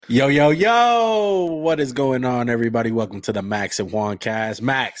Yo, yo, yo! What is going on, everybody? Welcome to the Max&JuanCast.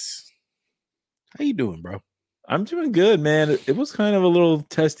 Max, how you doing, bro? I'm doing good, man. It was kind of a little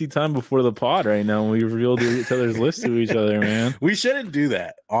testy time before the pod right now when we revealed each other's lists to each other, man. We shouldn't do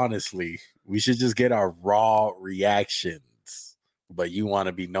that, honestly. We should just get our raw reactions. But you want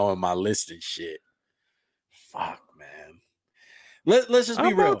to be knowing my list and shit. Fuck, man. Let's just be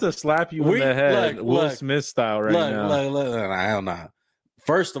I'm real. about to slap you in the head, Will Smith style right now. Look, hell nah.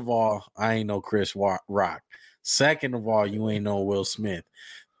 First of all, I ain't no Chris Rock. Second of all, you ain't no Will Smith.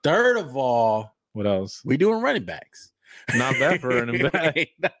 Third of all, What else? we doing running backs. Not bad for running back.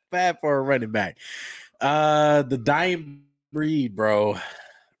 Not bad for a running back. The dying breed, bro.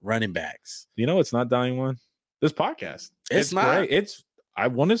 Running backs. You know, it's not dying one. This podcast. It's not. Great. I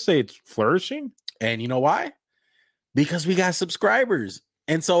want to say it's flourishing. And you know why? Because we got subscribers.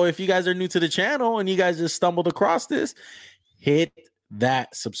 And so if you guys are new to the channel and you guys just stumbled across this, hit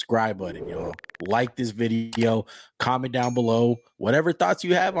that subscribe button, y'all. Like this video, comment down below whatever thoughts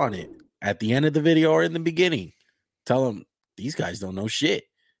you have on it at the end of the video or in the beginning. Tell them these guys don't know shit,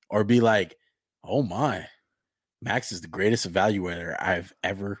 or be like, oh my, Max is the greatest evaluator I've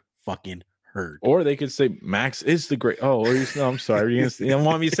ever fucking heard. Or they could say Max is the great. Oh, no, I'm sorry. You don't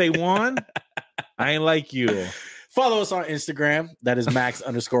want me to say one? I ain't like you. Follow us on Instagram. That is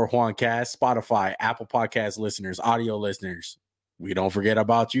Max_JuanCast. Spotify, Apple Podcast listeners, audio listeners. We don't forget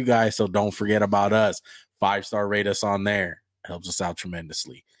about you guys, so don't forget about us. 5-star rate us on there. Helps us out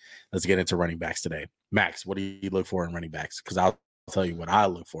tremendously. Let's get into running backs today. Max, what do you look for in running backs? Because I'll tell you what I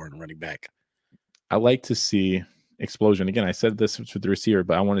look for in a running back. I like to see explosion. Again, I said this with the receiver,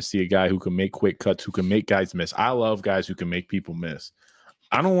 but I want to see a guy who can make quick cuts, who can make guys miss. I love guys who can make people miss.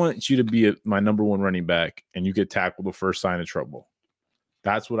 I don't want you to be my number one running back and you get tackled the first sign of trouble.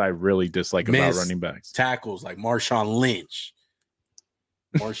 That's what I really dislike about running backs. Tackles like Marshawn Lynch.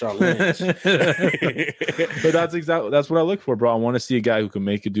 But that's what I look for, bro. I want to see a guy who can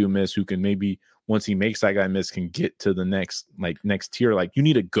make a dude miss, who can maybe once he makes that guy miss can get to the next tier. Like you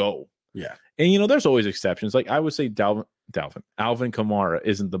need to go. Yeah. And there's always exceptions. Like I would say Alvin Kamara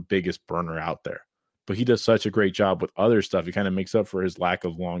isn't the biggest burner out there, but he does such a great job with other stuff. He kind of makes up for his lack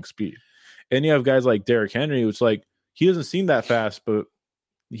of long speed. And you have guys like Derrick Henry, who's like he doesn't seem that fast, but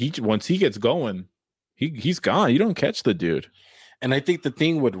once he gets going, he's gone. You don't catch the dude. And I think the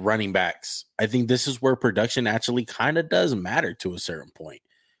thing with running backs, I think this is where production actually kind of does matter to a certain point.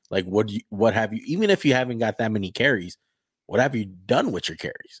 Like what have you, even if you haven't got that many carries, what have you done with your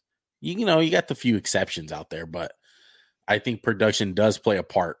carries? You got the few exceptions out there, but I think production does play a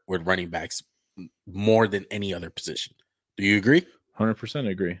part with running backs more than any other position. Do you agree? 100%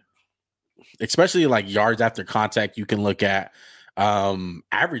 agree. Especially like yards after contact, you can look at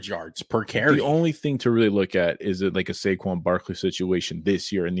average yards per carry. The only thing to really look at is it like a Saquon Barkley situation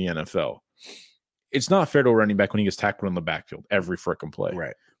this year in the NFL. It's not fair to a running back when he gets tackled in the backfield every frickin' play.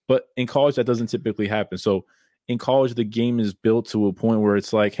 Right. But in college, that doesn't typically happen. So in college, the game is built to a point where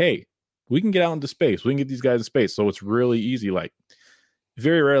it's like, hey, we can get out into space. We can get these guys in space. So it's really easy. Like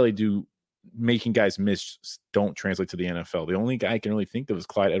very rarely do making guys miss don't translate to the NFL. The only guy I can really think of is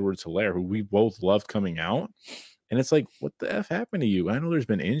Clyde Edwards-Helaire, who we both loved coming out. And it's like, what the F happened to you? I know there's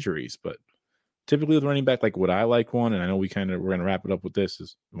been injuries, but typically with running back, like what I like one, and I know we're going to wrap it up with this,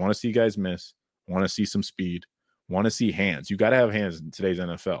 is I want to see guys miss, want to see some speed, want to see hands. You got to have hands in today's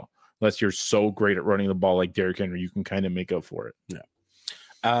NFL. Unless you're so great at running the ball like Derrick Henry, you can kind of make up for it. Yeah.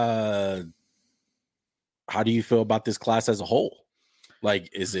 How do you feel about this class as a whole? Like,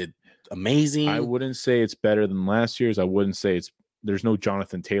 is it amazing? I wouldn't say it's better than last year's. I wouldn't say there's no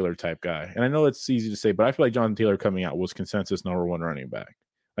Jonathan Taylor type guy. And I know it's easy to say, but I feel like Jonathan Taylor coming out was consensus number one running back.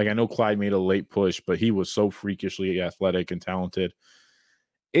 Like I know Clyde made a late push, but he was so freakishly athletic and talented.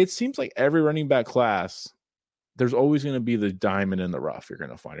 It seems like every running back class, there's always going to be the diamond in the rough you're going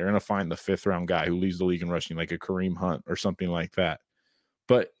to find. You're going to find the 5th round guy who leads the league in rushing, like a Kareem Hunt or something like that.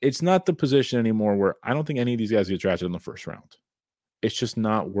 But it's not the position anymore where I don't think any of these guys get drafted in the first round. It's just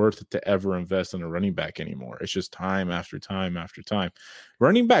not worth it to ever invest in a running back anymore. It's just time after time after time.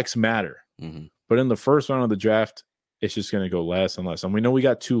 Running backs matter, but in the first round of the draft, it's just going to go less and less. And we know we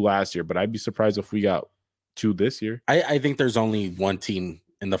got 2 last year, but I'd be surprised if we got 2 this year. I think there's only one team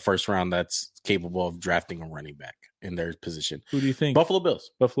in the first round that's capable of drafting a running back in their position. Who do you think? Buffalo Bills.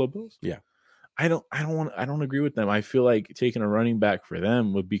 Buffalo Bills? Yeah. I don't agree with them. I feel like taking a running back for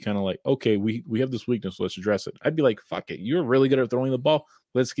them would be kind of like, okay, we have this weakness, let's address it. I'd be like, fuck it, you're really good at throwing the ball.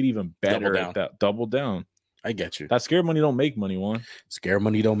 Let's get even better at that. Double down. I get you. That scare money don't make money, Juan. Scare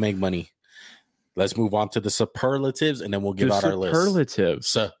money don't make money. Let's move on to the superlatives, and then we'll give out our list.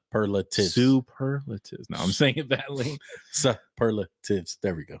 Superlatives. Superlatives. No, I'm saying it badly. Superlatives.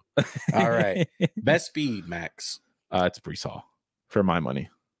 There we go. All right. Best speed, Max. It's Breece Hall for my money.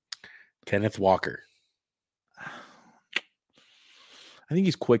 Kenneth Walker. I think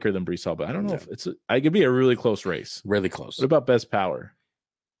he's quicker than Breece Hall, but I don't know if I could be a really close race. Really close. What about best power?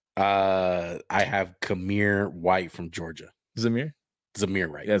 I have Kamir White from Georgia. Zamir,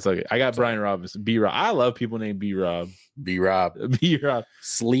 right? Yeah, it's okay. I got Brian Robinson. B-Rob. I love people named B-Rob. B-Rob.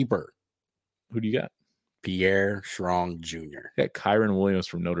 Sleeper. Who do you got? Pierre Strong Jr. I got Kyron Williams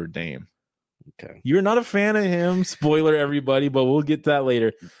from Notre Dame. Okay. You're not a fan of him. Spoiler, everybody, but we'll get to that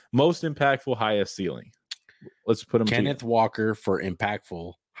later. Most impactful, highest ceiling. Let's put him. Kenneth Walker for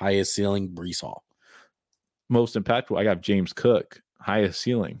impactful, highest ceiling, Breece Hall. Most impactful, I got James Cook. Highest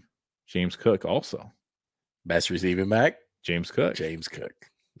ceiling, James Cook also. Best receiving back, James Cook.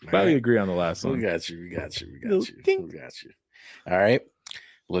 Probably agree on the last one. We got you. All right.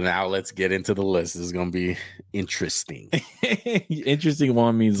 Well, now let's get into the list. This is going to be interesting. Interesting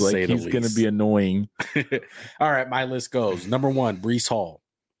one means like he's going to be annoying. All right. My list goes. Number 1, Breece Hall.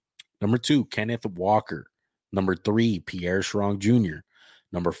 Number 2, Kenneth Walker. Number 3, Pierre Strong Jr.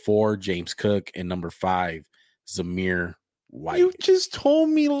 Number 4, James Cook. And number 5, Zamir White. You just told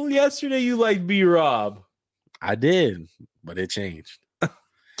me yesterday you like B-Rob. I did, but it changed.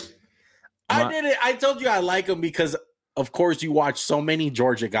 I did it. I told you I like him because, of course, you watch so many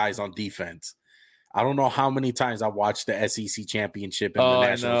Georgia guys on defense. I don't know how many times I watched the SEC championship and the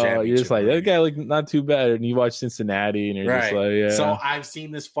national championship. You're just like, that guy look not too bad. And you watch Cincinnati and you're just like, yeah. So I've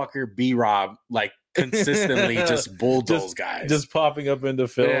seen this fucker B-Rob like consistently just bulldoze guys. Just popping up into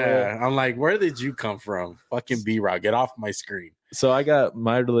film. Yeah. I'm like, where did you come from? Fucking B-Rob. Get off my screen. So I got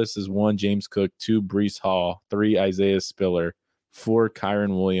my list is 1, James Cook, 2, Breece Hall, 3, Isaiah Spiller, 4,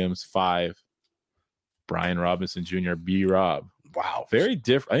 Kyron Williams, 5, Brian Robinson Jr., B-Rob. Wow. Very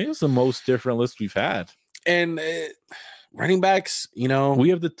different. I think it's the most different list we've had. And running backs, you know. We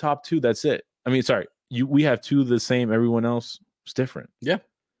have the top 2. That's it. I mean, sorry. We have 2 the same. Everyone else is different. Yeah.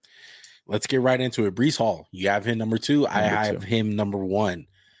 Let's get right into it. Breece Hall. You have him number 2. I have him number 1.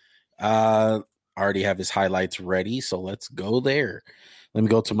 I already have his highlights ready, so let's go there. Let me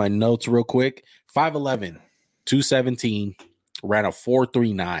go to my notes real quick. 5'11", 217, ran a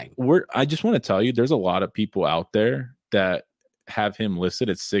 4.39. I just want to tell you, there's a lot of people out there that have him listed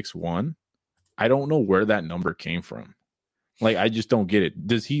at 6'1". I don't know where that number came from. Like, I just don't get it.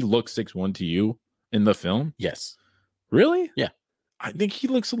 Does he look 6'1" to you in the film? Yes. Really? Yeah. I think he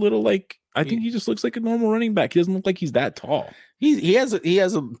looks a little like, I think he just looks like a normal running back. He doesn't look like he's that tall. He has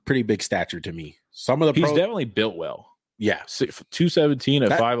a pretty big stature to me. Some of the he's definitely built well. Yeah. 217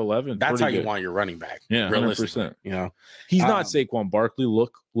 at 5'11". That's how you want your running back. Yeah, 100%. You know, he's not Saquon Barkley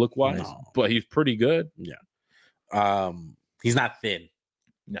look wise, but he's pretty good. Yeah. He's not thin.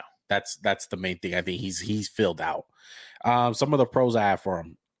 No. That's the main thing. I think he's filled out. Some of the pros I have for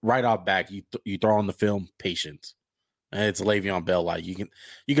him, right off back, you throw on the film, patience. And it's Le'Veon Bell. Like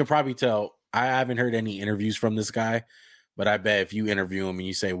you can probably tell. I haven't heard any interviews from this guy, but I bet if you interview him and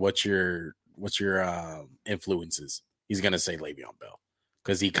you say what's your influences, he's gonna say Le'Veon Bell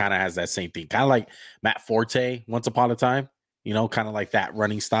because he kind of has that same thing, kind of like Matt Forte once upon a time. You know, kind of like that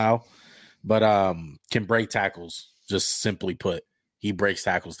running style, but can break tackles. Just simply put, he breaks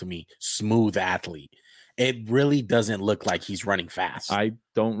tackles to me. Smooth athlete. It really doesn't look like he's running fast. I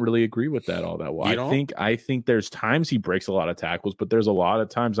don't really agree with that all that well. I think there's times he breaks a lot of tackles, but there's a lot of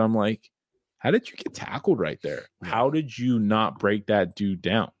times I'm like, how did you get tackled right there? How did you not break that dude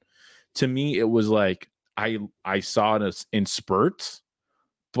down? To me, it was like I saw it in spurts,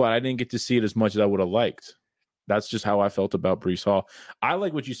 but I didn't get to see it as much as I would have liked. That's just how I felt about Breece Hall. I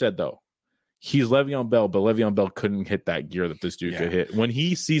like what you said, though. He's Le'Veon Bell, but Le'Veon Bell couldn't hit that gear that this dude could hit. When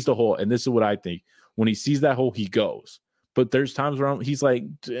he sees the hole, and this is what I think, when he sees that hole, he goes. But there's times where he's like,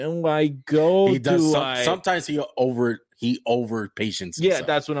 do I go? He does. Sometimes he over patience. Yeah,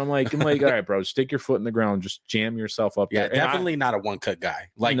 that's what I'm like. All right, bro, stick your foot in the ground, just jam yourself up there. Yeah, definitely not a one cut guy.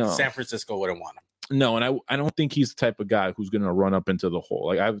 Like San Francisco wouldn't want him. No, and I don't think he's the type of guy who's going to run up into the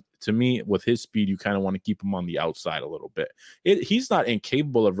hole. Like to me, with his speed, you kind of want to keep him on the outside a little bit. He's not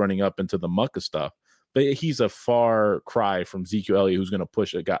incapable of running up into the muck of stuff, but he's a far cry from Ezekiel Elliott, who's going to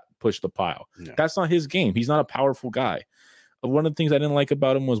push the pile. No. That's not his game. He's not a powerful guy. One of the things I didn't like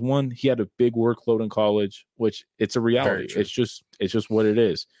about him was, one, he had a big workload in college, which it's a reality. It's just what it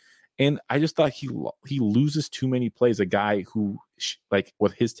is. And I just thought he loses too many plays. A guy who, like,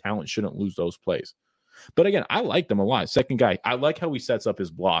 with his talent, shouldn't lose those plays. But again, I liked him a lot. Second guy, I like how he sets up his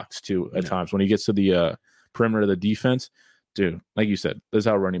blocks too at times when he gets to the perimeter of the defense. dude, like you said, this is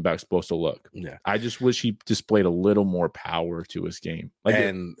how running back's supposed to look. Yeah. I just wish he displayed a little more power to his game.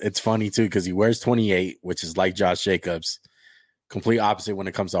 It's funny too, because he wears 28, which is like Josh Jacobs, complete opposite when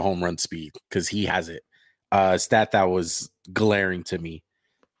it comes to home run speed, because he has it. Stat that was glaring to me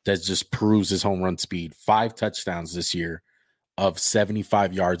that just proves his home run speed. 5 touchdowns this year of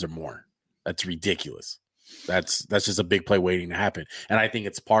 75 yards or more. That's ridiculous. That's just a big play waiting to happen. And I think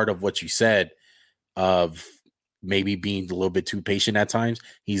it's part of what you said of maybe being a little bit too patient at times.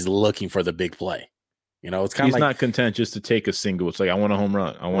 He's looking for the big play. It's kind of he's like, not content just to take a single. It's like, I want a home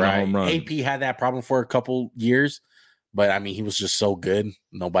run. I want a home run. AP had that problem for a couple years, but I mean, he was just so good.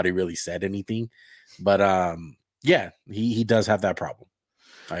 Nobody really said anything. But yeah, he does have that problem.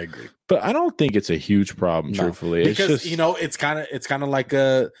 I agree. But I don't think it's a huge problem, truthfully. Because it's kind of like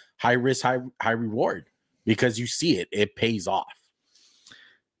a high risk, high reward, because you see it pays off.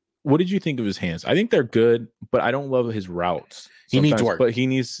 What did you think of his hands? I think they're good, but I don't love his routes. He needs work. But he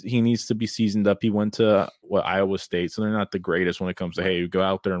needs to be seasoned up. He went to Iowa State, so they're not the greatest when it comes to, hey, go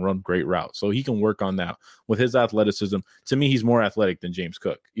out there and run great routes. So he can work on that. With his athleticism, to me, he's more athletic than James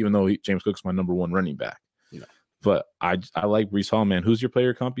Cook, even though James Cook's my number 1 running back. Yeah. But I like Breece Hall, man. Who's your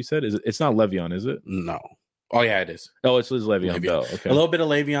player comp, you said? It's not Le'Veon, is it? No. Oh, yeah, it is. Oh, it's Le'Veon. Bell. Okay. A little bit of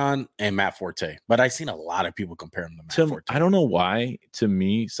Le'Veon and Matt Forte. But I've seen a lot of people compare him to Matt Forte. I don't know why. To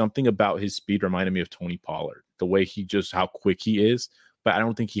me, something about his speed reminded me of Tony Pollard. The way how quick he is. But I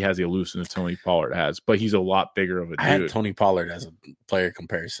don't think he has the elusiveness Tony Pollard has. But he's a lot bigger of a dude. I had Tony Pollard as a player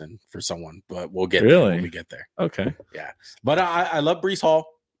comparison for someone. But we'll get there when we get there. Okay. Yeah. But I love Breece Hall.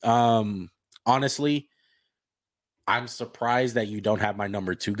 Honestly, I'm surprised that you don't have my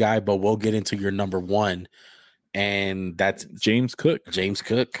number 2 guy, but we'll get into your number 1, and that's James Cook. James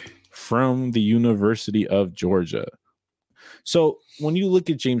Cook from the University of Georgia. So when you look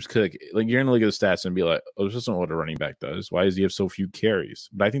at James Cook, like, you're gonna look at the stats and be like, "Oh, this isn't what a running back does. Why does he have so few carries?"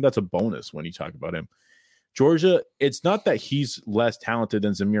 But I think that's a bonus when you talk about him. Georgia, it's not that he's less talented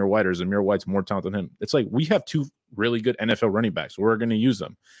than Zamir White or Zamir White's more talented than him. It's like we have 2 really good NFL running backs. We're going to use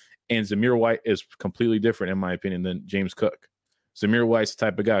them. And Zamir White is completely different, in my opinion, than James Cook. Zamir White's the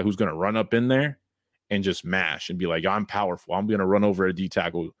type of guy who's going to run up in there and just mash and be like, I'm powerful. I'm going to run over a D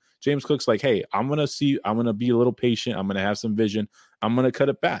tackle. James Cook's like, hey, I'm going to be a little patient. I'm going to have some vision. I'm going to cut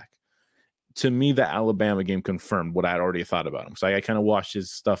it back. To me, the Alabama game confirmed what I had already thought about him. So I kind of watched his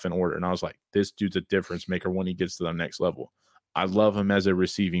stuff in order, and I was like, this dude's a difference maker when he gets to the next level. I love him as a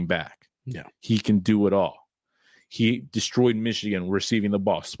receiving back. Yeah. He can do it all. He destroyed Michigan receiving the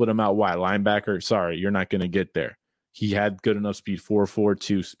ball, split him out wide. Linebacker, sorry, you're not going to get there. He had good enough speed,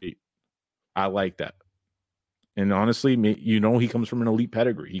 4.42 speed. I like that. And honestly, he comes from an elite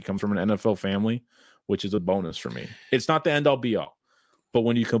pedigree. He comes from an NFL family, which is a bonus for me. It's not the end-all be-all. But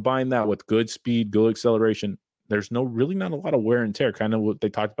when you combine that with good speed, good acceleration, there's really not a lot of wear and tear, kind of what they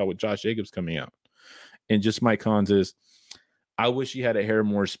talked about with Josh Jacobs coming out. And just my cons is, I wish he had a hair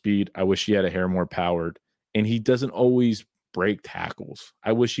more speed. I wish he had a hair more powered. And he doesn't always break tackles.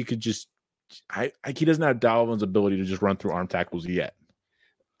 I wish he could just he doesn't have Dalvin's ability to just run through arm tackles yet.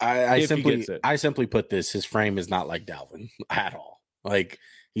 I simply put this, his frame is not like Dalvin at all. Like,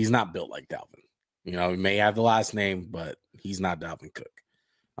 he's not built like Dalvin. He may have the last name, but he's not Dalvin Cook.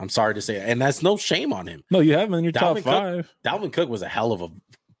 I'm sorry to say it. And that's no shame on him. No, you have him in your top 5. Dalvin Cook was a hell of a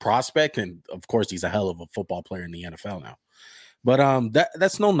prospect, and of course he's a hell of a football player in the NFL now. But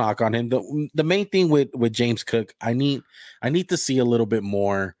that's no knock on him. The main thing with James Cook, I need to see a little bit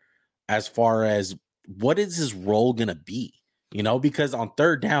more as far as what is his role gonna be. Because on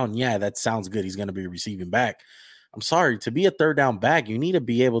third down, yeah, that sounds good. He's gonna be receiving back. I'm sorry, to be a third down back, you need to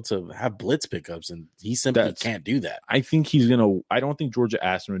be able to have blitz pickups, and he simply can't do that. I think I don't think Georgia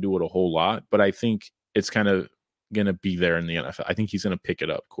asked him to do it a whole lot, but I think it's kind of going to be there in the NFL. I think he's going to pick it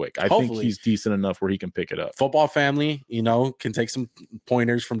up quick. I think he's decent enough where he can pick it up. Football family, can take some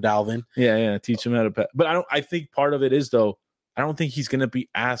pointers from Dalvin. Yeah, teach him how to pass. But I think part of it is, though, I don't think he's going to be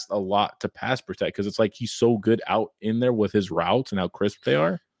asked a lot to pass protect, because it's like he's so good out in there with his routes and how crisp they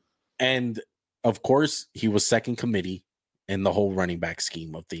are. And of course, he was second committee in the whole running back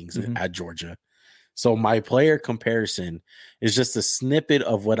scheme of things at Georgia. So my player comparison is just a snippet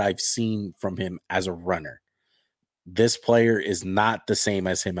of what I've seen from him as a runner. This player is not the same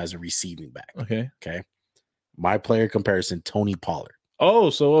as him as a receiving back. Okay. My player comparison, Tony Pollard. Oh,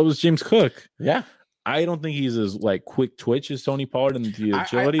 so it was James Cook. Yeah. I don't think he's as quick twitch as Tony Pollard in the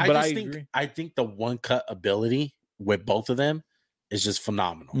agility, but I agree. I think the one cut ability with both of them is just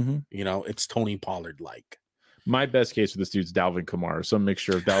phenomenal. It's Tony Pollard like. My best case for this dude's Dalvin Kamara, some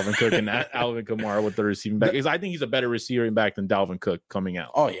mixture of Dalvin Cook and Alvin Kamara with the receiving back. Because I think he's a better receiving back than Dalvin Cook coming out.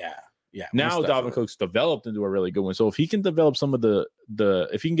 Oh yeah. Yeah. Now Dalvin Cook's developed into a really good one. So if he can develop some of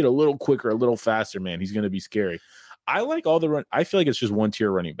if he can get a little quicker, a little faster, man, he's going to be scary. I like all the run. I feel like it's just 1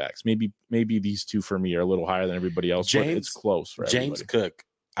 tier running backs. Maybe these two for me are a little higher than everybody else, but it's close for everybody. James Cook,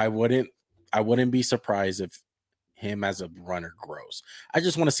 I wouldn't be surprised if him as a runner grows. I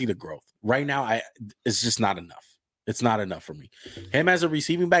just want to see the growth. Right now, it's just not enough. It's not enough for me. Him as a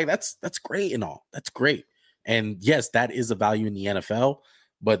receiving back, that's great and all. That's great. And yes, that is a value in the NFL,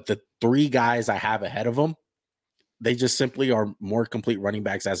 but the 3 guys I have ahead of him, they just simply are more complete running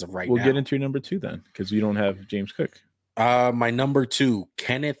backs as of right now. We'll get into your number 2 then, because you don't have James Cook. My number 2,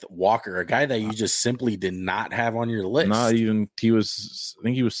 Kenneth Walker, a guy that you just simply did not have on your list. Not even, I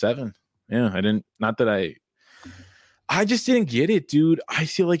think he was 7. Yeah, I just didn't get it, dude. I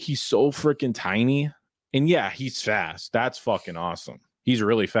feel like he's so freaking tiny. And yeah, he's fast. That's fucking awesome. He's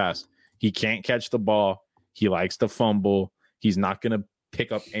really fast. He can't catch the ball. He likes to fumble. He's not going to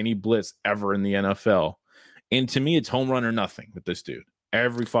pick up any blitz ever in the NFL. And to me, it's home run or nothing with this dude.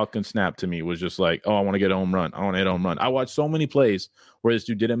 Every fucking snap to me was just like, oh, I want to get a home run. I want to hit a home run. I watched so many plays where this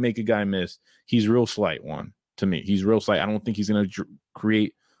dude didn't make a guy miss. He's real slight one to me. He's real slight. I don't think he's going to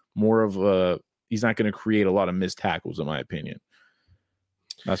create more of he's not going to create a lot of missed tackles, in my opinion.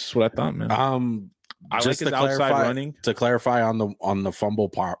 That's just what I thought, man. I just like his outside running. To clarify on the fumble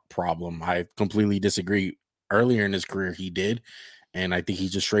problem, I completely disagree. Earlier in his career, he did, and I think he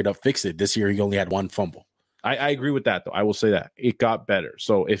just straight up fixed it. This year, he only had 1 fumble. I agree with that, though. I will say that it got better.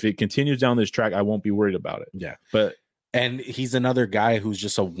 So if it continues down this track, I won't be worried about it. Yeah, and he's another guy who's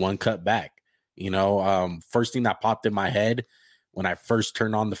just a 1-cut back. First thing that popped in my head when I first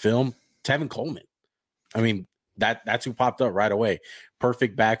turned on the film, Tevin Coleman. I mean, that's who popped up right away.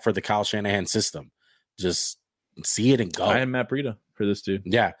 Perfect back for the Kyle Shanahan system. Just see it and go. I am Matt Breida for this dude.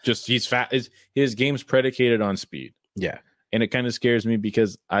 Yeah. Just he's fat. His game's predicated on speed. Yeah. And it kind of scares me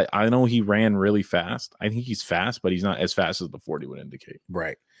because I know he ran really fast. I think he's fast, but he's not as fast as the 40 would indicate.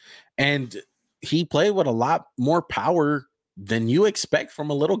 Right. And he played with a lot more power than you expect from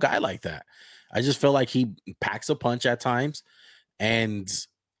a little guy like that. I just feel like he packs a punch at times, and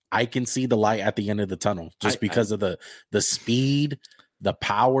I can see the light at the end of the tunnel just because of the speed, the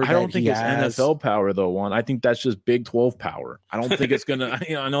power. I don't think it's NFL power though, Juan. I think that's just Big 12 power. I don't think it's gonna.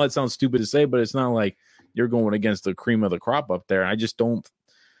 I know it sounds stupid to say, but it's not like you're going against the cream of the crop up there. I just don't.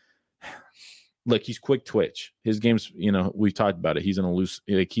 Look, he's quick twitch. His game's, we've talked about it. He's an elusive.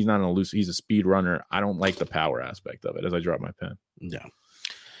 Like, he's not an elusive. He's a speed runner. I don't like the power aspect of it. As I drop my pen. Yeah.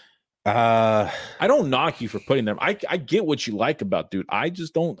 I don't knock you for putting them. I get what you like about dude. I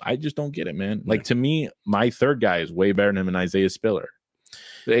just don't get it, man. Like, to me, my third guy is way better than him, and Isaiah Spiller,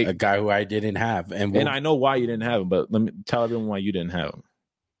 a guy who I didn't have, and I know why you didn't have him. But let me tell everyone why you didn't have him.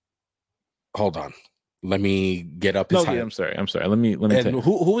 Hold on, let me get up his height. I'm sorry. Let me. And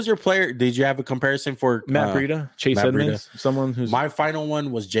who was your player? Did you have a comparison for Matt Breida, Chase Edmonds, someone who's my final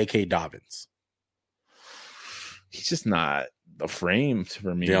one was J.K. Dobbins. He's just not the frame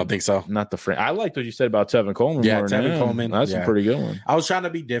for me. You don't think so? Not the frame. I liked what you said about Tevin Coleman. Yeah, Tevin Coleman. That's a pretty good one. I was trying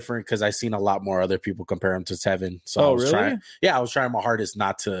to be different because I seen a lot more other people compare him to Tevin. So I was really? I was trying my hardest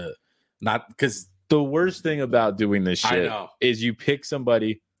not because the worst thing about doing this shit is you pick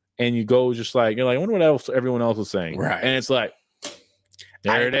somebody and you go just like, you're like, I wonder what else everyone else is saying. Right. And it's like,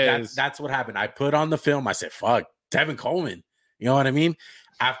 there it is. That's what happened. I put on the film. I said, fuck, Tevin Coleman. You know what I mean?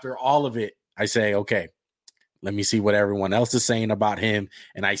 After all of it, I say, okay, let me see what everyone else is saying about him.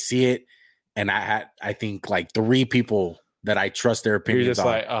 And I see it. And I think like 3 people that I trust their opinions on.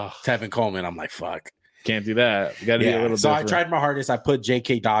 Like, Tevin Coleman. I'm like, fuck. Can't do that. You got to be a little so different. I tried my hardest. I put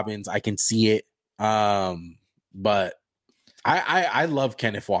J.K. Dobbins. I can see it. But I love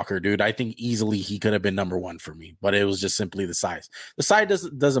Kenneth Walker, dude. I think easily he could have been number 1 for me, but it was just simply the size. The size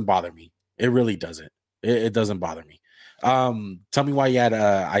doesn't bother me. It really doesn't. It doesn't bother me. Tell me why you had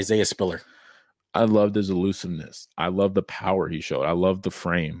Isaiah Spiller. I loved his elusiveness. I love the power he showed. I love the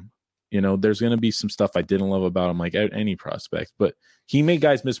frame. There's going to be some stuff I didn't love about him, like any prospect, but he made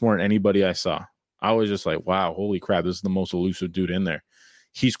guys miss more than anybody I saw. I was just like, wow, holy crap, this is the most elusive dude in there.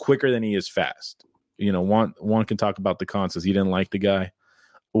 He's quicker than he is fast. Juan can talk about the cons. He didn't like the guy.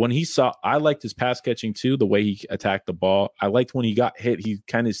 When I liked his pass catching too, the way he attacked the ball. I liked when he got hit, he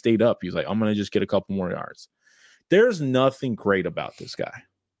kind of stayed up. He's like, I'm going to just get a couple more yards. There's nothing great about this guy.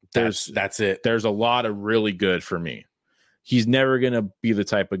 That's it. There's a lot of really good for me. He's never going to be the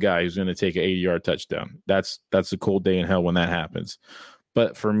type of guy who's going to take an 80-yard touchdown. That's a cold day in hell when that happens.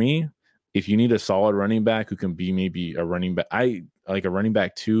 But for me, if you need a solid running back who can be maybe a running back, I like a running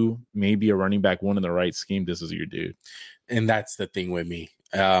back 2, maybe a running back 1 in the right scheme. This is your dude. And that's the thing with me.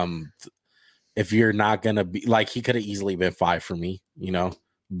 If you're not going to be like, he could have easily been 5 for me,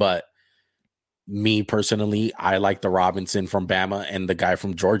 but Me personally, I like the Robinson from Bama and the guy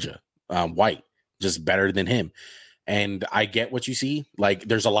from Georgia, White, just better than him. And I get what you see. Like,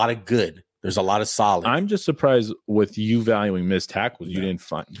 there's a lot of good. There's a lot of solid. I'm just surprised with you valuing missed tackles. You didn't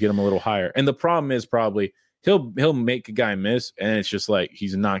get him a little higher. And the problem is probably he'll make a guy miss, and it's just like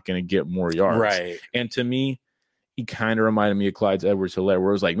he's not going to get more yards. Right. And to me, he kind of reminded me of Clyde Edwards-Helaire, where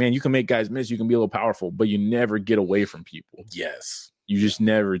it was like, man, you can make guys miss, you can be a little powerful, but you never get away from people. Yes. You just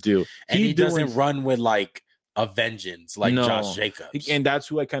never do. And he doesn't run with like a vengeance like Josh Jacobs. And that's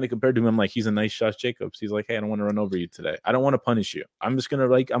who I kind of compared to him. I'm like, he's a nice Josh Jacobs. He's like, hey, I don't want to run over you today. I don't want to punish you. I'm just gonna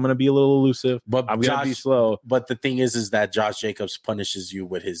I'm gonna be a little elusive, but I'm gonna be slow. But the thing is that Josh Jacobs punishes you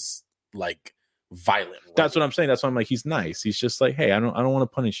with his like violent. That's what I'm saying. That's why I'm like, he's nice. He's just like, hey, I don't want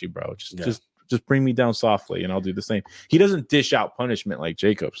to punish you, bro. Just bring me down softly, and I'll do the same. He doesn't dish out punishment like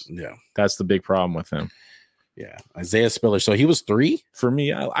Jacobs. Yeah, that's the big problem with him. Yeah, Isaiah Spiller. So he was 3 for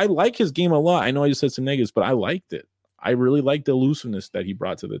me. I like his game a lot. I know I just said some negatives, but I liked it. I really liked the elusiveness that he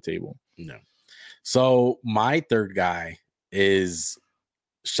brought to the table. No. So my third guy is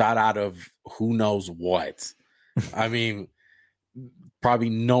shot out of who knows what. I mean, probably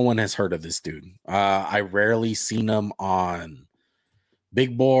no one has heard of this dude. I rarely seen him on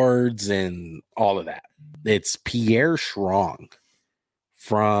big boards and all of that. It's Pierre Strong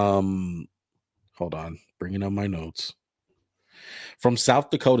from, hold on, bringing up my notes. From South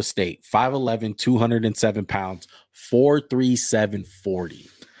Dakota State, 5'11", 207 pounds, 4'3", 40.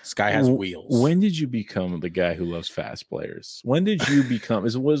 This guy has wheels. When did you become the guy who loves fast players? When did you become?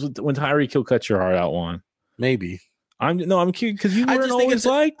 Was when Tyreek Hill cut your heart out? One maybe. I'm curious because you weren't always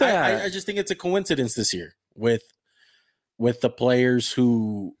like that. I just think it's a coincidence this year with the players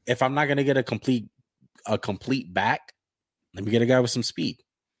who, if I'm not going to get a complete back, let me get a guy with some speed.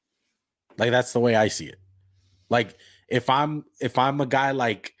 Like, that's the way I see it. Like, if I'm a guy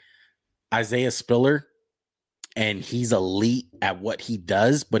like Isaiah Spiller and he's elite at what he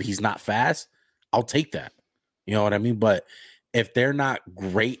does, but he's not fast, I'll take that. You know what I mean? But if they're not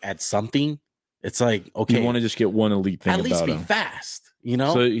great at something, it's like, okay, you want to just get one elite thing about him. At least be fast, you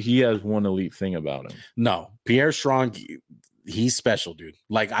know? So he has one elite thing about him. No, Pierre Strong, he's special, dude.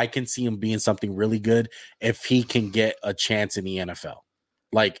 Like, I can see him being something really good if he can get a chance in the NFL.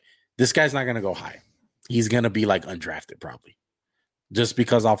 Like, this guy's not going to go high. He's going to be like undrafted probably, just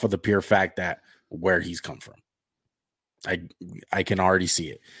because off of the pure fact that where he's come from. I can already see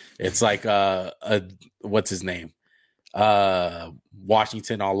it. It's like what's his name?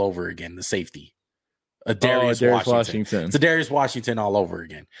 Washington all over again, the safety. Darius Washington. It's a Darius Washington all over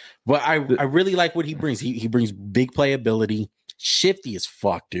again. But I really like what he brings. He brings big playability, shifty as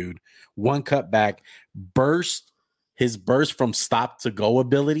fuck, dude. One cut back, his burst from stop to go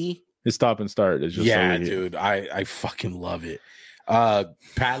ability. His stop and start is just dude. I fucking love it.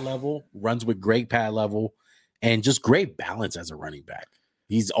 Pad level, runs with great pad level, and just great balance as a running back.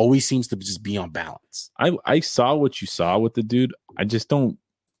 He's always seems to just be on balance. I saw what you saw with the dude. I just don't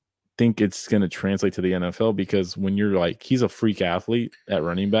think it's going to translate to the NFL, because when you're like, he's a freak athlete at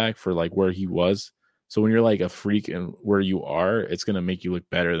running back for like where he was. So when you're like a freak and where you are, it's going to make you look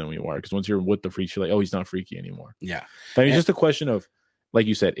better than you are. Because once you're with the freaks, you're like, oh, he's not freaky anymore. Yeah. I mean, it's just a question of, like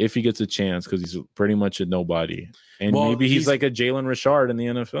you said, if he gets a chance, because he's pretty much a nobody. And maybe he's like a Jalen Richard in the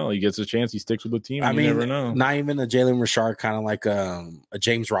NFL. He gets a chance, he sticks with the team. You never know. Not even a Jalen Richard, kind of like a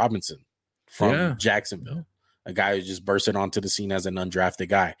James Robinson from Jacksonville. A guy who just bursted onto the scene as an undrafted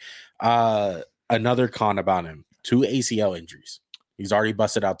guy. Another con about him, 2 ACL injuries. He's already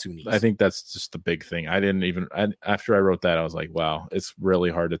busted out 2 knees. I think that's just the big thing. After I wrote that, I was like, wow, it's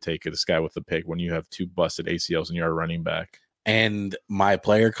really hard to take this guy with the pick when you have 2 busted ACLs and you're a running back. And my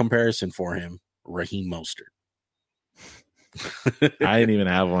player comparison for him, Raheem Mostert. I didn't even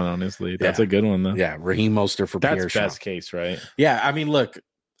have one, honestly. That's a good one, though. Yeah, Raheem Mostert for Pierre Strong. That's best case, right? Yeah, I mean, look,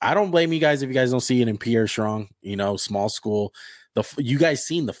 I don't blame you guys if you guys don't see it in Pierre Strong. You know, small school. You guys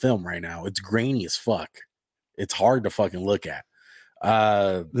seen the film right now. It's grainy as fuck. It's hard to fucking look at.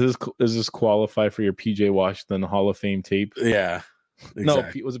 Does this qualify for your PJ Washington Hall of Fame tape? Yeah.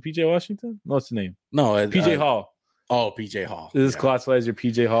 Exactly. No, was it PJ Washington? No, what's the name? No, PJ Hall. Oh, PJ Hall. This classifies your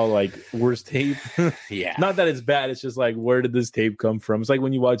PJ Hall like worst tape. Yeah. Not that it's bad. It's just like, where did this tape come from? It's like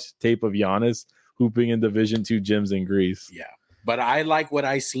when you watch tape of Giannis hooping in Division II gyms in Greece. Yeah. But I like what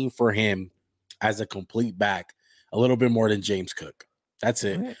I seen for him as a complete back a little bit more than James Cook. That's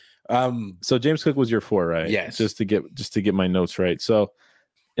it. So James Cook was your 4, right? Yes. Just to get my notes right. So,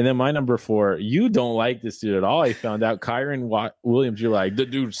 and then my number 4, you don't like this dude at all. I found out Kyron Williams. You're like, the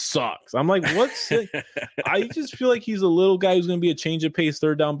dude sucks. I'm like, what's it? I just feel like he's a little guy who's going to be a change of pace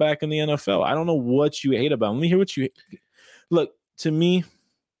third down back in the NFL. I don't know what you hate about him. Let me hear what you look. To me,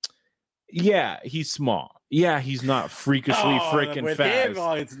 Yeah, he's small. Yeah, he's not freakishly freaking fast.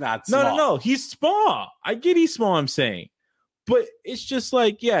 It's not small. No. He's small. I get he's small, I'm saying. But it's just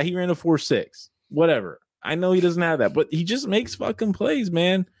like, yeah, he ran a 4.6. Whatever. I know he doesn't have that, but he just makes fucking plays,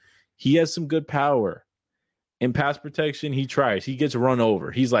 man. He has some good power. In pass protection, he tries. He gets run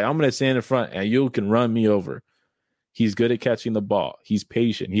over. He's like, I'm going to stand in front and you can run me over. He's good at catching the ball. He's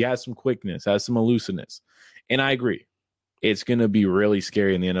patient. He has some quickness, has some elusiveness. And I agree. It's going to be really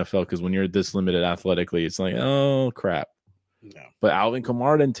scary in the NFL because when you're this limited athletically, it's like, oh, crap. No. But Alvin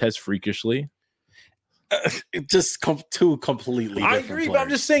Kamara didn't test freakishly. Just two completely different I agree, players. but I'm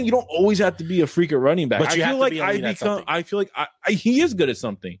just saying you don't always have to be a freak at running back. But you have to be elite at something. I feel like he is good at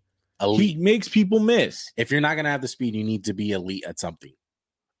something. Elite. He makes people miss. If you're not going to have the speed, you need to be elite at something.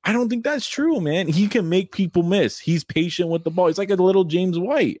 I don't think that's true, man. He can make people miss. He's patient with the ball. He's like a little James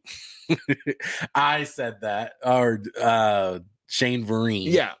White. I said that. Or Shane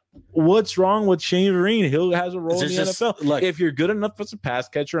Vereen. Yeah. What's wrong with Shane Vereen? He has a role in the NFL. Look, if you're good enough as a pass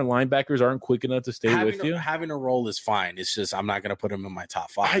catcher and linebackers aren't quick enough to stay with you. Having a role is fine. It's just I'm not going to put him in my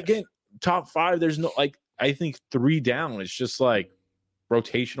top 5. Again, top 5, there's no, like, I think 3 down. It's just like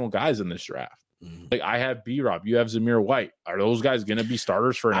rotational guys in this draft. Like I have B-Rob, you have Zamir White. Are those guys going to be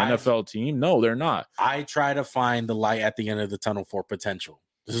starters for an NFL team? No, they're not. I try to find the light at the end of the tunnel for potential.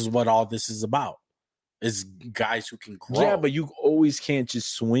 This is what all this is about. Is guys who can grow. Yeah, but you always can't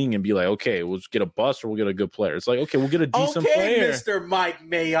just swing and be like, okay, we'll just get a bust or we'll get a good player. It's like, okay, we'll get a decent player. Mr. Mike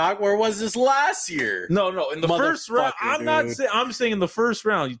Mayock, where was this last year? No, in the first round. I'm saying in the first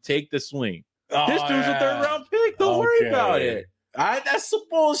round, you take the swing. This dude's a 3rd round pick. Don't worry about it. That's some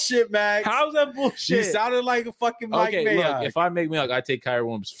bullshit, Max. How's that bullshit? You sounded like a fucking Mike Mayock. Look, if I make Mayock, I take Kyrie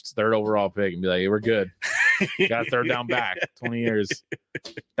Williams 3rd overall pick and be like, hey, we're good. Got a 3rd down back, 20 years.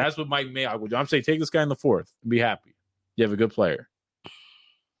 That's what Mike Mayock would do. I'm saying take this guy in the 4th and be happy. You have a good player.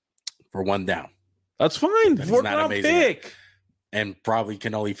 For 1 down. That's fine. 4th round pick. And probably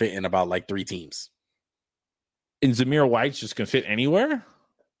can only fit in about like 3 teams. And Zamir White's just going to fit anywhere?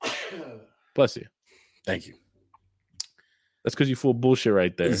 Bless you. Thank you. That's because you full bullshit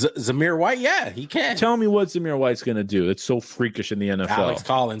right there. Zamir White, yeah, he can. Tell me what Zamir White's going to do. It's so freakish in the NFL. Alex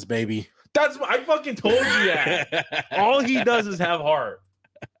Collins, baby. I fucking told you that. All he does is have heart.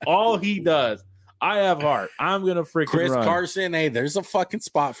 All he does. I have heart. I'm going to freaking Chris run. Carson, hey, there's a fucking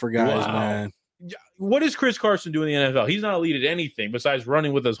spot for guys, man. What does Chris Carson do in the NFL? He's not elite at anything besides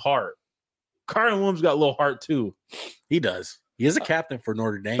running with his heart. Kyron Williams got a little heart, too. He does. He is a captain for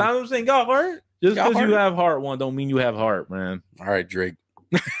Notre Dame. That's what I'm saying. Got heart? Just because you have heart, don't mean you have heart, man. All right, Drake.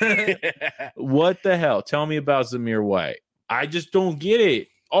 What the hell? Tell me about Zamir White. I just don't get it.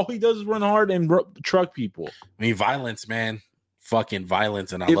 All he does is run hard and truck people. I mean, violence, man. Fucking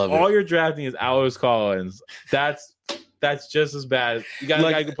violence, and I love it. If all you're drafting is Alex Collins, that's just as bad. You got a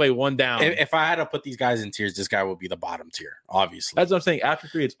guy who can play 1 down. If I had to put these guys in tiers, this guy would be the bottom tier, obviously. That's what I'm saying. After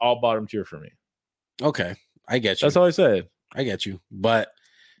 3, it's all bottom tier for me. Okay, I get you. That's all I said. I get you. But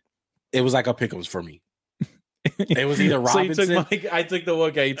it was like a pick'ems for me. It was either Robinson. So I took the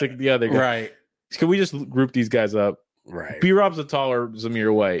one guy, you took the other guy. Right. Can we just group these guys up? Right. B-Rob's a taller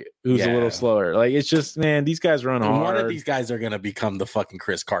Zamir White, who's a little slower. Like, it's just, man, these guys run hard. One of these guys are going to become the fucking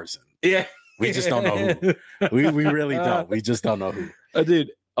Chris Carson. Yeah. We just don't know who. We really don't. We just don't know who.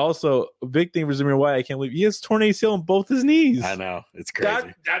 Dude, also, a big thing for Zamir White, I can't believe he has torn ACL in both his knees. I know. It's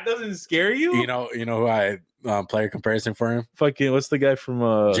crazy. That doesn't scare you? You know who I player comparison for him? Fucking, what's the guy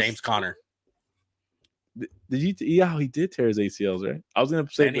from James Conner. Did he did tear his ACLs, right? I was gonna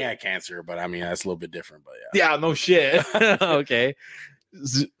say, and he had cancer, but I mean that's a little bit different. But yeah, no shit. Okay,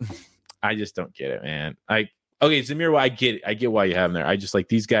 I just don't get it, man. Okay, Zamir, I get it. I get why you have him there. I just like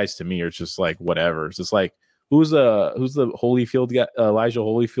these guys to me are just like whatever. It's just like who's the Holyfield guy? Elijah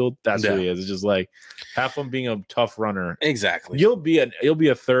Holyfield. That's who he is. It's just like half of him being a tough runner. Exactly. You'll be a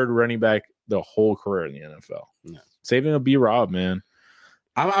 3rd running back the whole career in the NFL. Yeah. Saving a B-Rob, man.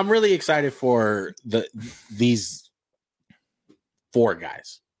 I'm really excited for these 4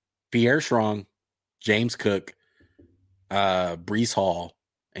 guys: Pierre Strong, James Cook, Breece Hall,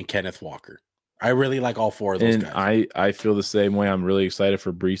 and Kenneth Walker. I really like all 4 of those guys. I feel the same way. I'm really excited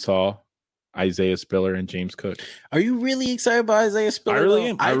for Breece Hall, Isaiah Spiller, and James Cook. Are you really excited about Isaiah Spiller? I really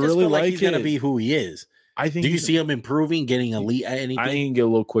am. I just really feel like like he's going to be who he is. I think. Do you see him improving, getting elite at anything? I think he can get a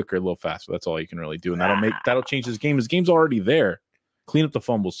little quicker, a little faster. That's all you can really do, and that'll change his game. His game's already there. Clean up the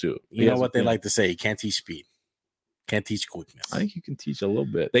fumbles too. You know what they like to say? You can't teach speed. Can't teach quickness. I think you can teach a little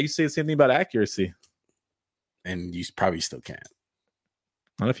bit. They say the same thing about accuracy. And you probably still can't. I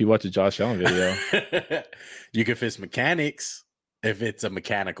don't know if you watch a Josh Allen video. You can fix mechanics if it's a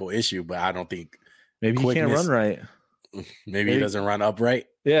mechanical issue, but I don't think maybe he can't run right. Maybe he doesn't run upright.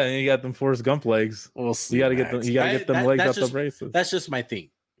 Yeah, and you got them Forrest Gump legs. We'll see. You got to get them. You got to get them legs out the braces. That's just my thing.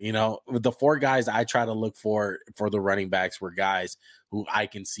 You know, with the 4 guys I try to look for the running backs were guys who I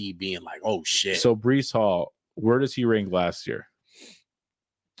can see being like, oh shit. So Breece Hall, where does he rank last year?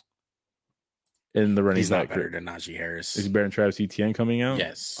 In the running He's back not better group? than Najee Harris. Is he better than Travis Etienne coming out?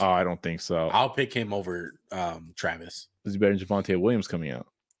 Yes. Oh, I don't think so. I'll pick him over Travis. Is he better than Javonte Williams coming out?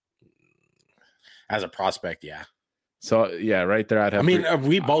 As a prospect, yeah. So yeah, right there, I'd have. I mean,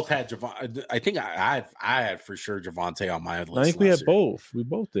 we both had Javonte. I think I had for sure Javonte on my list. I think we had both. We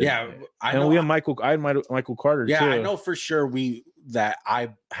both did. Yeah, I know. And we had Michael. I had Michael Carter. Yeah, too. I know for sure that I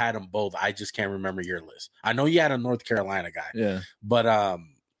had them both. I just can't remember your list. I know you had a North Carolina guy. Yeah, but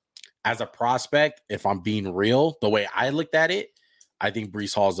as a prospect, if I'm being real, the way I looked at it, I think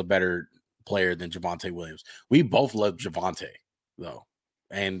Breece Hall is a better player than Javonte Williams. We both love Javonte though,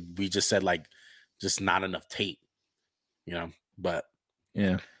 and we just said like just not enough tape. You know, but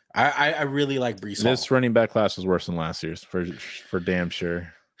yeah, I really like Breece Hall. This running back class was worse than last year's for damn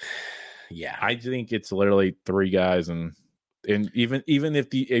sure. Yeah, I think it's literally 3 guys, and even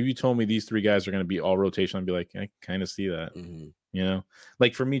if you told me these 3 guys are going to be all rotation, I'd be like, I kind of see that. Mm-hmm. You know,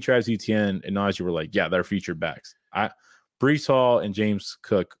 like for me, Travis Etienne and Najee were like, yeah, they're featured backs. Breece Hall and James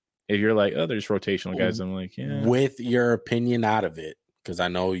Cook. If you're like, oh, there's rotational guys, I'm like, yeah. With your opinion out of it, because I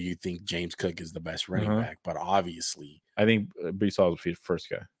know you think James Cook is the best running back, but obviously, I think Breece Hall is the first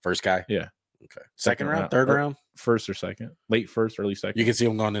guy. First guy? Yeah. Okay. Second round? Third round? First or second? Late first, early second. You can see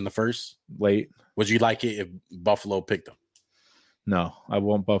him going in the first? Late. Would you like it if Buffalo picked him? No, I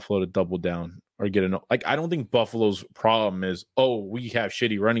want Buffalo to double down or get I don't think Buffalo's problem is, oh, we have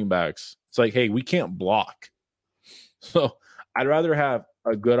shitty running backs. It's like, hey, we can't block. So I'd rather have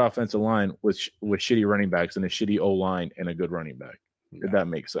a good offensive line with shitty running backs than a shitty O-line and a good running back. Yeah. If that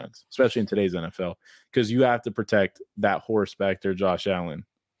makes sense, especially in today's NFL, because you have to protect that horse back there, Joshua Allen.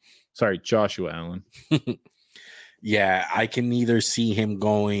 Yeah, I can either see him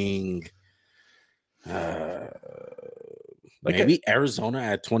going maybe Arizona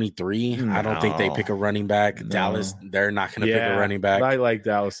at 23. No. I don't think they pick a running back. No. Dallas, they're not going to pick a running back. I like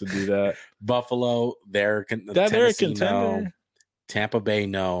Dallas to do that. Buffalo, they're a contender. No. Tampa Bay,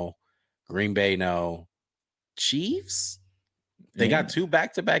 no. Green Bay, no. Chiefs? They got 2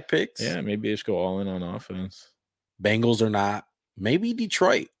 back-to-back picks. Yeah, maybe they just go all in on offense. Bengals or not. Maybe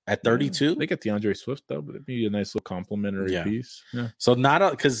Detroit at 32. Yeah, they got DeAndre Swift, though, but it'd be a nice little complimentary piece. Yeah. So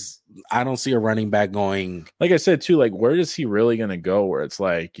because I don't see a running back going. Like I said, too, like where is he really going to go where it's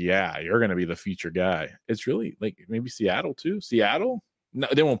like, yeah, you're going to be the feature guy? It's really like maybe Seattle, too. Seattle? No,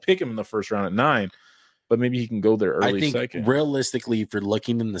 they won't pick him in the first round at 9. But maybe he can go there early. I think second. Realistically, if you're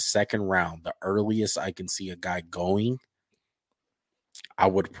looking in the second round, the earliest I can see a guy going, I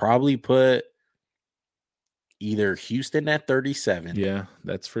would probably put either Houston at 37. Yeah,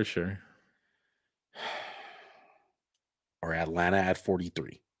 that's for sure. Or Atlanta at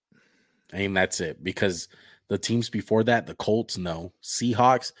 43. I mean, that's it. Because the teams before that, the Colts, no.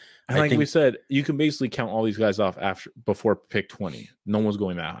 Seahawks. And like we said, you can basically count all these guys off before pick 20. No one's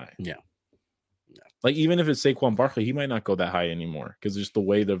going that high. Yeah. Like, even if it's Saquon Barkley, he might not go that high anymore because just the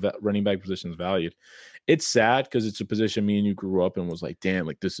way the running back position is valued. It's sad because it's a position me and you grew up in was like, damn,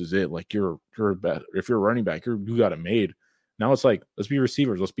 like, this is it. Like, if you're a running back, you got it made. Now it's like, let's be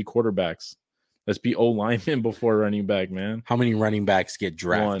receivers. Let's be quarterbacks. Let's be O-linemen before running back, man. How many running backs get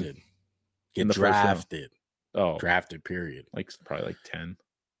drafted? Drafted, period. Like, probably like 10.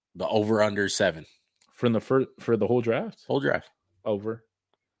 The over-under 7. For the whole draft? Whole draft. Over.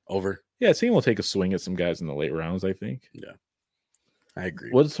 Yeah, team will take a swing at some guys in the late rounds, I think. Yeah, I agree.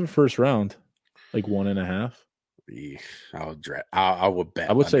 What's the first round? Like 1.5? I would bet.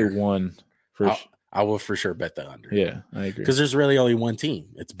 I would say 1. I would for sure bet the under. Yeah, I agree. Because there's really only one team.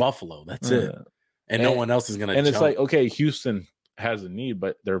 It's Buffalo. That's it. And no one else is going to jump. It's like, okay, Houston has a need,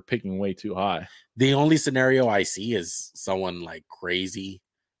 but they're picking way too high. The only scenario I see is someone like crazy.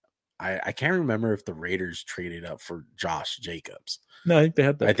 I can't remember if the Raiders traded up for Josh Jacobs. No, I think they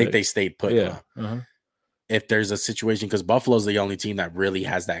had that. I think they stayed put. Yeah. If there's a situation, because Buffalo's the only team that really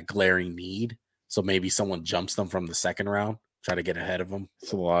has that glaring need. So maybe someone jumps them from the second round, try to get ahead of them.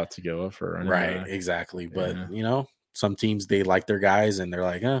 It's a lot to go for. Right, exactly. But, some teams, they like their guys and they're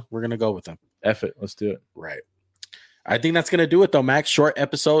like, we're going to go with them. F it. Let's do it. Right. I think that's going to do it, though, Max. Short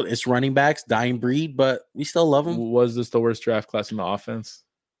episode. It's running backs, dying breed, but we still love them. Was this the worst draft class in the offense?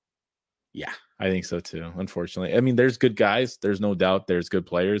 Yeah. I think so, too, unfortunately. I mean, there's good guys. There's no doubt there's good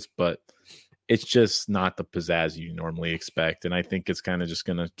players, but it's just not the pizzazz you normally expect. And I think it's kind of just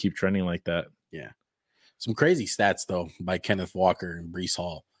going to keep trending like that. Yeah. Some crazy stats, though, by Kenneth Walker and Breece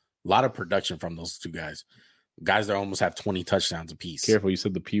Hall. A lot of production from those 2 guys. Guys that almost have 20 touchdowns apiece. Careful, you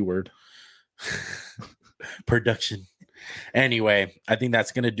said the P word. Production. Anyway, I think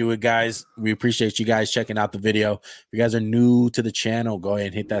that's going to do it, guys. We appreciate you guys checking out the video. If you guys are new to the channel, go ahead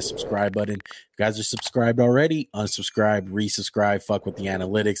and hit that subscribe button. If you guys are subscribed already, unsubscribe, resubscribe, fuck with the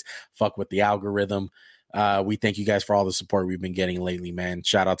analytics, fuck with the algorithm. We thank you guys for all the support we've been getting lately, man.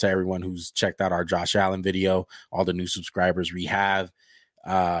 Shout out to everyone who's checked out our Josh Allen video, all the new subscribers we have.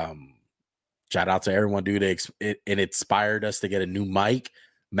 Shout out to everyone, dude. It inspired us to get a new mic.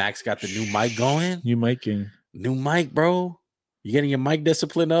 Max got the new mic going. New mic, bro. You getting your mic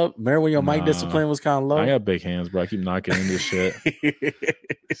discipline up? Remember when your mic discipline was kind of low? I got big hands, bro. I keep knocking into shit.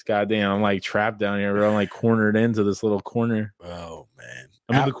 It's goddamn. I'm like trapped down here, bro. I'm like cornered into this little corner. Oh, man.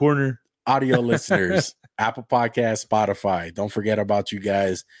 I'm in the corner. Audio listeners, Apple Podcast, Spotify. Don't forget about you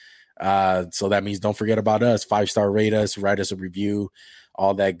guys. So that means don't forget about us. 5-star rate us, write us a review,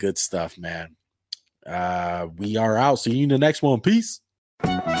 all that good stuff, man. We are out. See you in the next one. Peace.